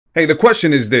Hey, the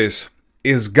question is this: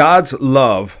 is God's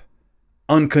love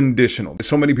unconditional? There's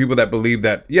so many people that believe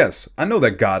that, yes, I know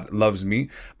that God loves me,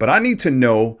 but I need to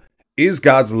know, is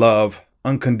God's love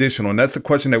unconditional? And that's the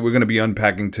question that we're going to be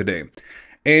unpacking today.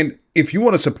 And if you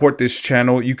want to support this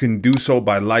channel, you can do so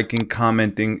by liking,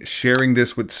 commenting, sharing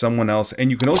this with someone else.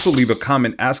 And you can also leave a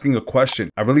comment asking a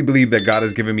question. I really believe that God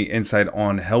has given me insight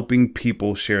on helping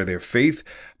people share their faith,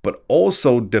 but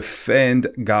also defend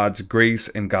God's grace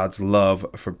and God's love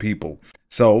for people.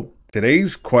 So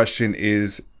today's question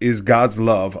is God's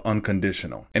love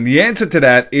unconditional? And the answer to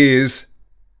that is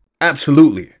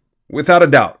absolutely, without a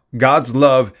doubt. God's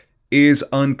love is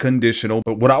unconditional.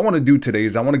 But what I want to do today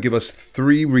is I want to give us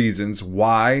 3 reasons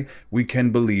why we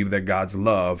can believe that God's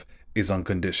love is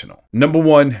unconditional. Number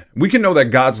 1, we can know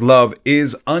that God's love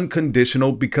is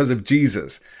unconditional because of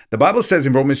Jesus. The Bible says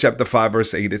in Romans chapter 5,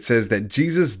 verse 8, it says that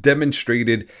Jesus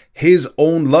demonstrated his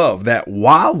own love, that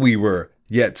while we were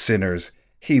yet sinners,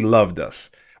 he loved us.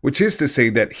 Which is to say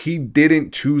that he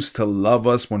didn't choose to love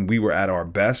us when we were at our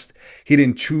best. He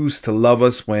didn't choose to love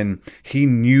us when he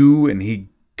knew and he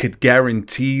could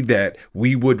guarantee that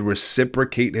we would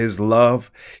reciprocate his love.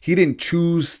 He didn't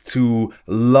choose to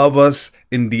love us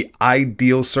in the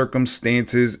ideal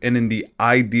circumstances and in the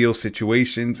ideal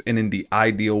situations and in the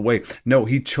ideal way. No,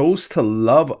 he chose to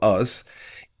love us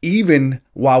even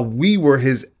while we were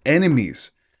his enemies.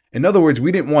 In other words,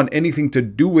 we didn't want anything to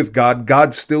do with God.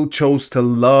 God still chose to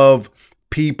love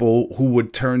people who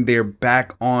would turn their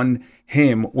back on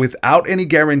him without any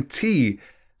guarantee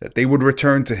that they would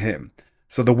return to him.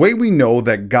 So the way we know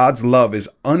that God's love is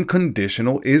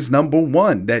unconditional is number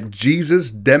 1, that Jesus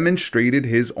demonstrated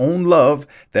his own love,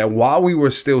 that while we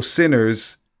were still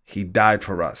sinners, he died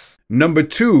for us. Number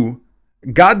 2,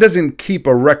 God doesn't keep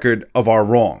a record of our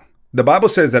wrong. The Bible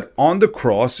says that on the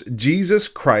cross, Jesus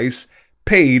Christ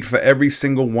paid for every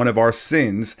single one of our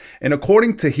sins. And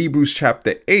according to Hebrews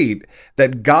chapter 8,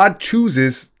 that God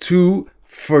chooses to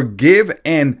forgive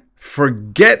and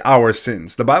forget our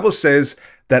sins. The Bible says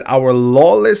that our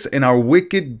lawless and our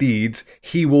wicked deeds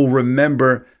he will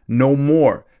remember no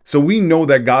more. So we know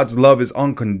that God's love is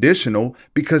unconditional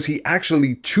because he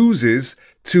actually chooses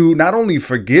to not only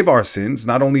forgive our sins,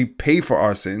 not only pay for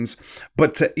our sins,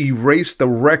 but to erase the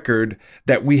record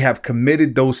that we have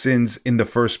committed those sins in the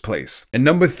first place. And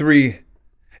number 3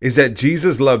 is that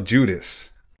Jesus loved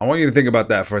Judas. I want you to think about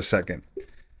that for a second.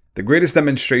 The greatest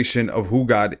demonstration of who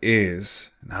God is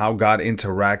and how God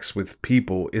interacts with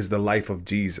people is the life of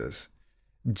Jesus.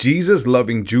 Jesus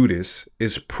loving Judas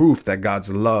is proof that God's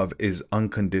love is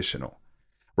unconditional.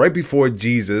 Right before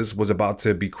Jesus was about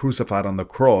to be crucified on the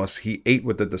cross, he ate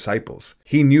with the disciples.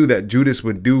 He knew that Judas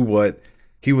would do what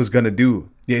he was going to do,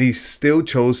 yet he still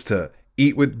chose to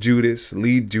eat with Judas,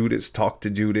 lead Judas, talk to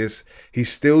Judas. He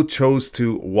still chose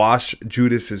to wash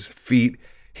Judas's feet.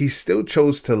 He still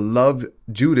chose to love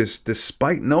Judas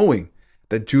despite knowing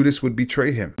that Judas would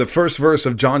betray him. The first verse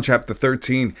of John chapter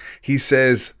 13, he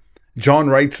says, John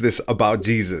writes this about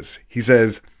Jesus. He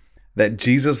says that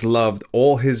Jesus loved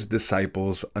all his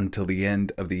disciples until the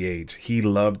end of the age. He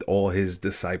loved all his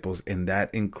disciples, and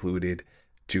that included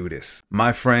Judas.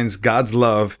 My friends, God's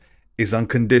love is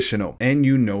unconditional. And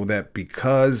you know that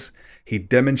because he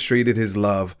demonstrated his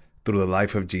love through the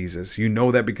life of Jesus. You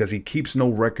know that because he keeps no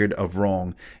record of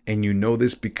wrong. And you know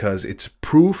this because it's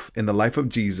proof in the life of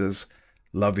Jesus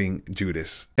loving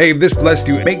Judas. Hey, if this blessed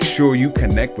you, make sure you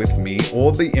connect with me.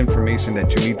 All the information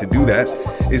that you need to do that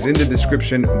is in the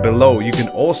description below. You can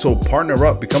also partner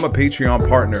up, become a Patreon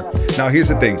partner. Now, here's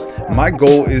the thing. My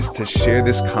goal is to share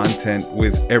this content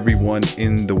with everyone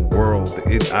in the world.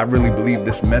 I really believe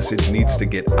this message needs to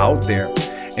get out there.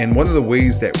 And one of the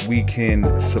ways that we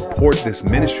can support this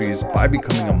ministry is by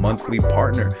becoming a monthly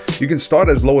partner. You can start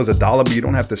as low as $1, but you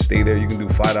don't have to stay there. You can do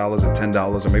 $5 or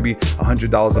 $10 or maybe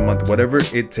 $100 a month, whatever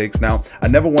it takes. Now, I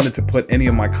never wanted to put any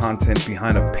of my content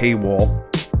behind a paywall.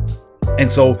 And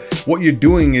so what you're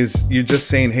doing is you're just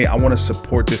saying, hey, I want to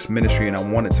support this ministry and I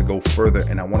want it to go further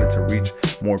and I want it to reach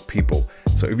more people.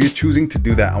 So if you're choosing to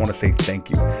do that, I want to say thank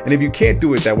you. And if you can't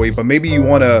do it that way, but maybe you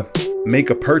want to make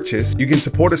a purchase, you can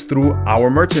support us through our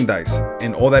merchandise.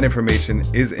 And all that information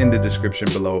is in the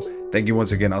description below. Thank you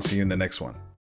once again. I'll see you in the next one.